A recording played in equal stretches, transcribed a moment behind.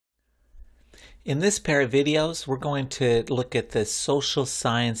In this pair of videos, we're going to look at the Social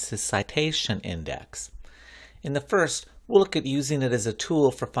Science Citation Index. In the first, we'll look at using it as a tool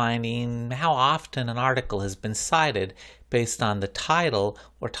for finding how often an article has been cited based on the title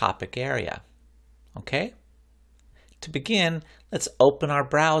or topic area. Okay? To begin, let's open our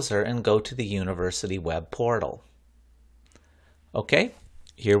browser and go to the university web portal. Okay,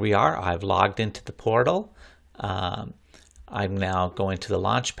 here we are. I've logged into the portal. I'm now going to the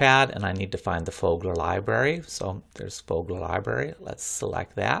Launchpad and I need to find the Fogler library. So there's Fogler library. Let's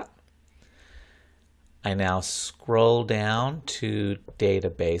select that. I now scroll down to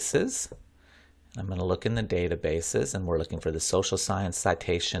databases. I'm going to look in the databases and we're looking for the Social Science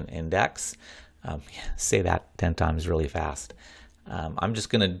Citation Index. Say that 10 times really fast. I'm just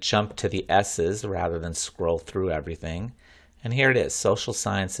going to jump to the S's rather than scroll through everything. And here it is, Social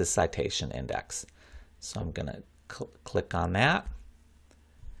Sciences Citation Index. So I'm going to click on that.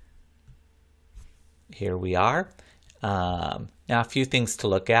 Here we are. Now a few things to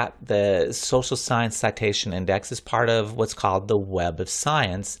look at. The Social Science Citation Index is part of what's called the Web of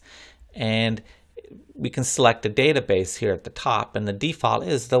Science, and we can select a database here at the top, and the default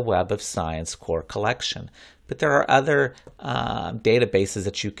is the Web of Science Core Collection. But there are other databases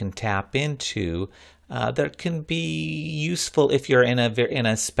that you can tap into that can be useful if you're in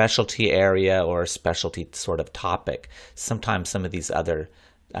a specialty area or a specialty sort of topic. Sometimes some of these other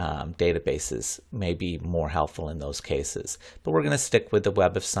databases may be more helpful in those cases. But we're going to stick with the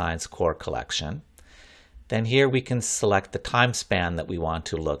Web of Science Core Collection. Then here we can select the time span that we want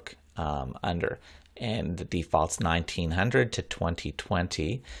to look under. And the default's 1900 to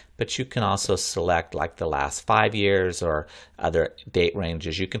 2020, but you can also select like the last 5 years or other date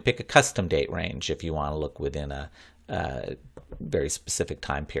ranges. You can pick a custom date range if you want to look within a very specific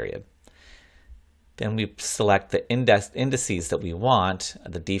time period. Then we select the indices that we want.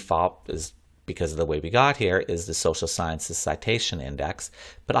 The default is, because of the way we got here, is the Social Sciences Citation Index.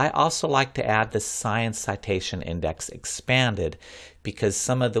 But I also like to add the Science Citation Index Expanded because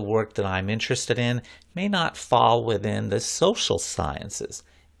some of the work that I'm interested in may not fall within the Social Sciences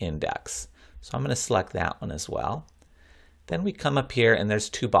Index. So I'm going to select that one as well. Then we come up here and there's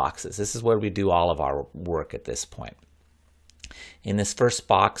two boxes. This is where we do all of our work at this point. In this first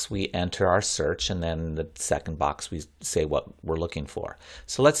box, we enter our search, and then the second box, we say what we're looking for.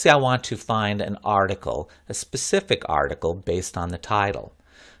 So let's say I want to find an article, a specific article based on the title.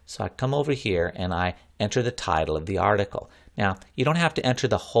 So I come over here and I enter the title of the article. Now, you don't have to enter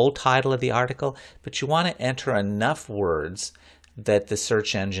the whole title of the article, but you want to enter enough words that the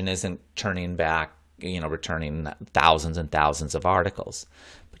search engine isn't turning back, returning thousands and thousands of articles.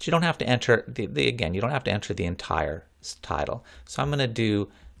 But you don't have to enter, again, you don't have to enter the entire title. So I'm going to do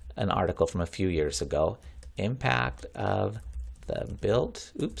an article from a few years ago, Impact of the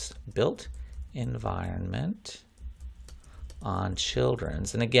built environment on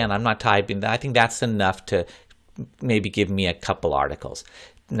children's. And again, I'm not typing. I think that's enough to maybe give me a couple articles.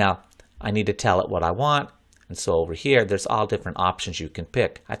 Now, I need to tell it what I want. And so over here, there's all different options you can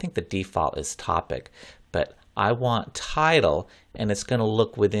pick. I think the default is topic, but I want title, and it's going to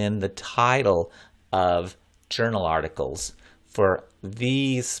look within the title of journal articles for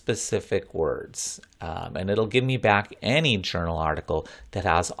these specific words. And it'll give me back any journal article that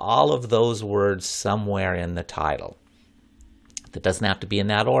has all of those words somewhere in the title. That doesn't have to be in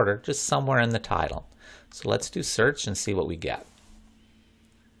that order, just somewhere in the title. So let's do search and see what we get.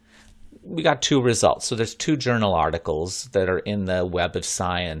 We got two results. So there's two journal articles that are in the Web of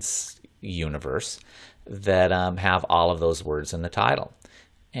Science universe that have all of those words in the title.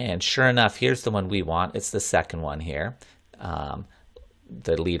 And sure enough, here's the one we want. It's the second one here.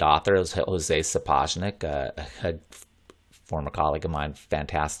 The lead author is Jose Sapojnik, a former colleague of mine,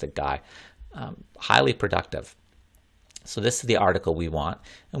 fantastic guy, highly productive. So this is the article we want,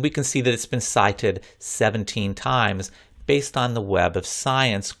 and we can see that it's been cited 17 times based on the Web of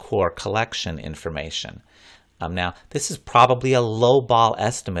Science Core Collection information. Now, this is probably a lowball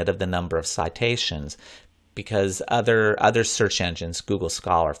estimate of the number of citations because other search engines, Google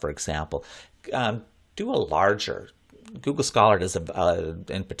Scholar, for example, do a larger. Google Scholar does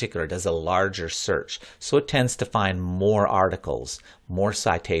in particular does a larger search, so it tends to find more articles, more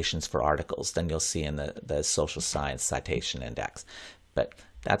citations for articles than you'll see in the Social Science Citation Index. But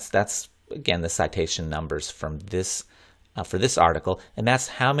that's again the citation numbers from this for this article, and that's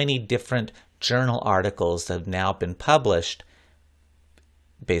how many different journal articles have now been published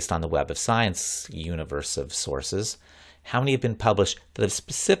based on the Web of Science universe of sources. How many have been published that have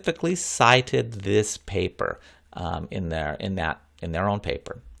specifically cited this paper in their own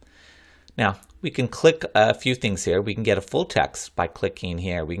paper? Now, we can click a few things here. We can get a full text by clicking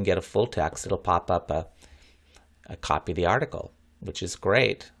here. We can get a full text. It'll pop up a copy of the article, which is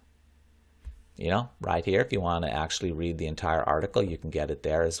great. You know, right here, if you want to actually read the entire article, you can get it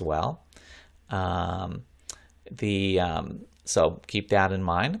there as well. So keep that in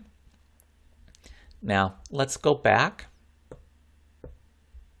mind. Now, let's go back.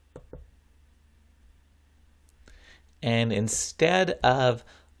 And instead of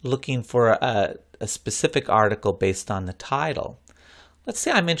looking for a specific article based on the title, let's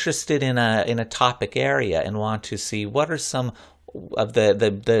say I'm interested in a topic area and want to see what are some of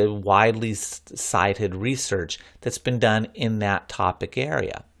the widely cited research that's been done in that topic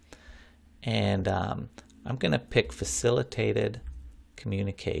area. And I'm going to pick facilitated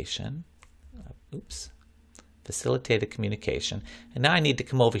communication. Facilitated communication. And now I need to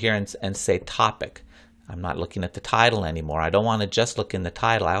come over here and say topic. I'm not looking at the title anymore. I don't want to just look in the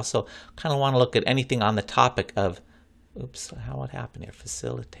title. I also kind of want to look at anything on the topic of, what happened here?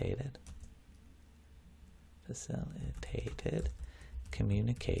 Facilitated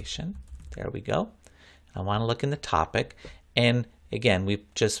communication. There we go. I want to look in the topic. And again, we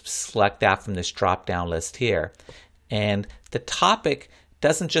just select that from this drop-down list here. And the topic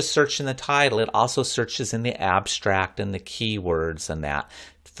doesn't just search in the title, it also searches in the abstract and the keywords and that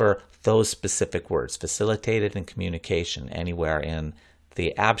for those specific words, facilitated and communication, anywhere in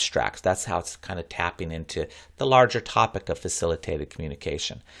the abstracts. That's how it's kind of tapping into the larger topic of facilitated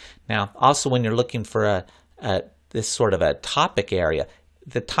communication. Now, also when you're looking for this sort of a topic area,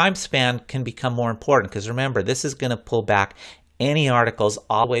 the time span can become more important because remember, this is going to pull back any articles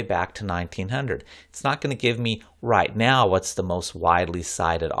all the way back to 1900. It's not going to give me right now what's the most widely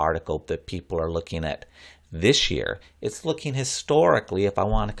cited article that people are looking at this year. It's looking historically if I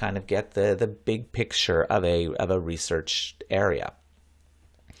want to kind of get the big picture of a research area.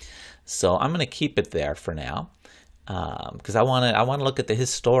 So I'm going to keep it there for now because I want to look at the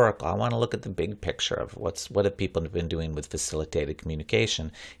historical. I want to look at the big picture of what have people been doing with facilitated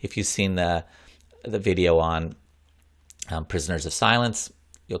communication. If you've seen the video on prisoners of silence,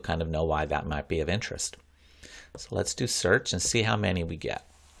 you'll kind of know why that might be of interest. So let's do search and see how many we get.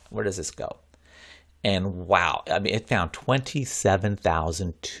 Where does this go? And wow, I mean, it found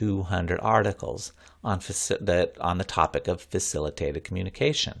 27,200 articles on the topic of facilitated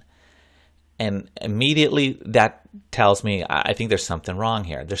communication. And immediately that tells me I think there's something wrong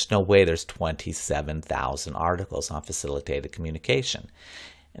here. There's no way there's 27,000 articles on facilitated communication.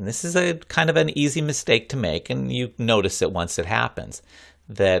 And this is a kind of an easy mistake to make, and you notice it once it happens.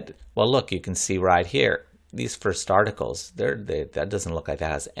 That, well, look, you can see right here, these first articles, that doesn't look like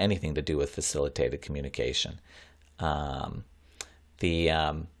that has anything to do with facilitated communication. Nope.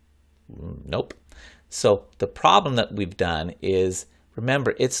 So the problem that we've done is,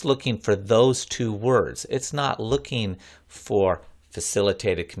 remember, it's looking for those two words. It's not looking for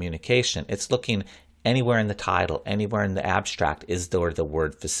facilitated communication. It's looking anywhere in the title, anywhere in the abstract, is there the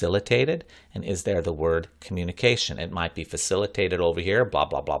word facilitated and is there the word communication? It might be facilitated over here, blah,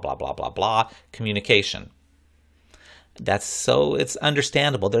 blah, blah, blah, blah, blah, blah, communication. It's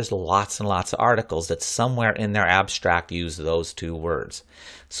understandable. There's lots and lots of articles that somewhere in their abstract use those two words.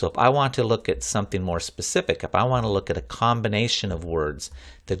 So if I want to look at something more specific, if I want to look at a combination of words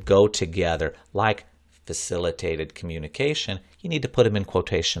that go together, like facilitated communication, you need to put them in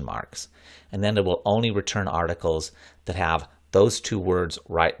quotation marks. And then it will only return articles that have those two words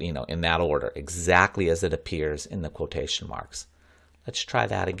right, in that order, exactly as it appears in the quotation marks. Let's try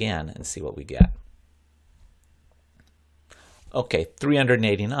that again and see what we get. Okay,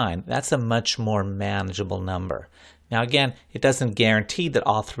 389, that's a much more manageable number. Now again, it doesn't guarantee that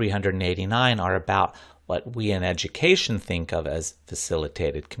all 389 are about what we in education think of as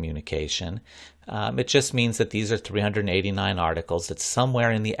facilitated communication. It just means that these are 389 articles that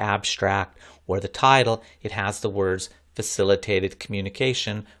somewhere in the abstract or the title, it has the words facilitated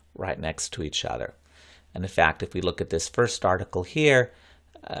communication right next to each other. And in fact, if we look at this first article here,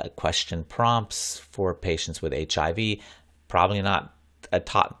 question prompts for patients with HIV, probably not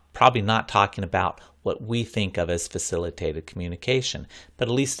talking about what we think of as facilitated communication, but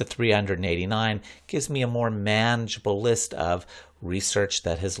at least the 389 gives me a more manageable list of research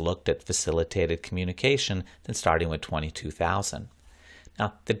that has looked at facilitated communication than starting with 22,000.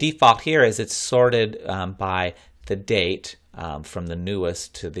 Now, the default here is it's sorted by the date from the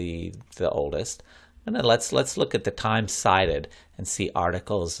newest to the oldest. And then let's look at the time cited and see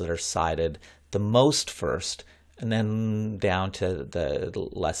articles that are cited the most first, and then down to the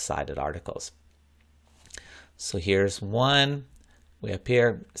less cited articles. So here's one way up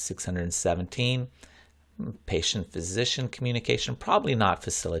here, 617. Patient-physician communication, probably not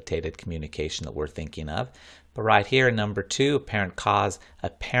facilitated communication that we're thinking of. But right here, number 2,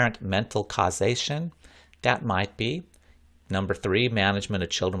 apparent mental causation, that might be. Number 3, management of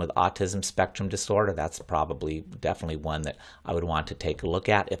children with autism spectrum disorder. That's definitely one that I would want to take a look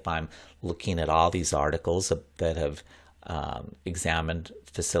at if I'm looking at all these articles that have examined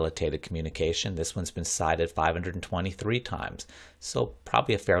facilitated communication. This one's been cited 523 times. So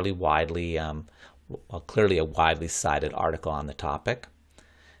probably a fairly widely, clearly a widely cited article on the topic.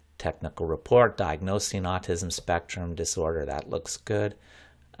 Technical report, diagnosing autism spectrum disorder. That looks good.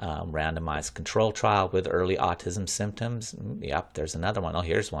 Randomized control trial with early autism symptoms. Yep, there's another one. Oh,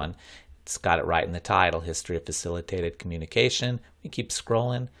 here's one. It's got it right in the title, History of Facilitated Communication. We keep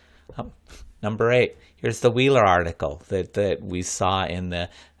scrolling. Number 8, here's the Wheeler article that we saw in the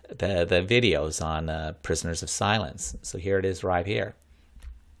videos on Prisoners of Silence. So here it is right here.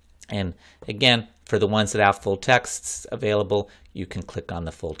 And again, for the ones that have full texts available, you can click on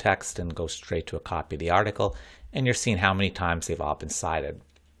the full text and go straight to a copy of the article, and you're seeing how many times they've all been cited.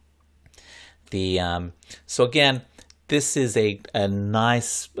 So again, this is a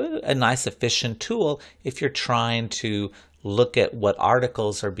nice efficient tool if you're trying to look at what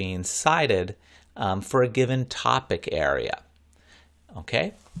articles are being cited for a given topic area.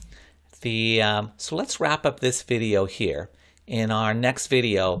 Okay, so let's wrap up this video here. In our next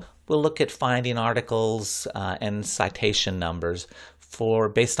video, we'll look at finding articles and citation numbers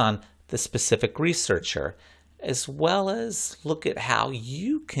based on the specific researcher, as well as look at how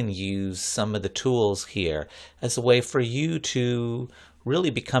you can use some of the tools here as a way for you to really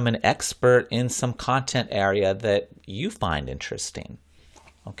become an expert in some content area that you find interesting.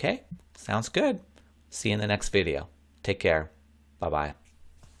 Okay, sounds good. See you in the next video. Take care. Bye-bye.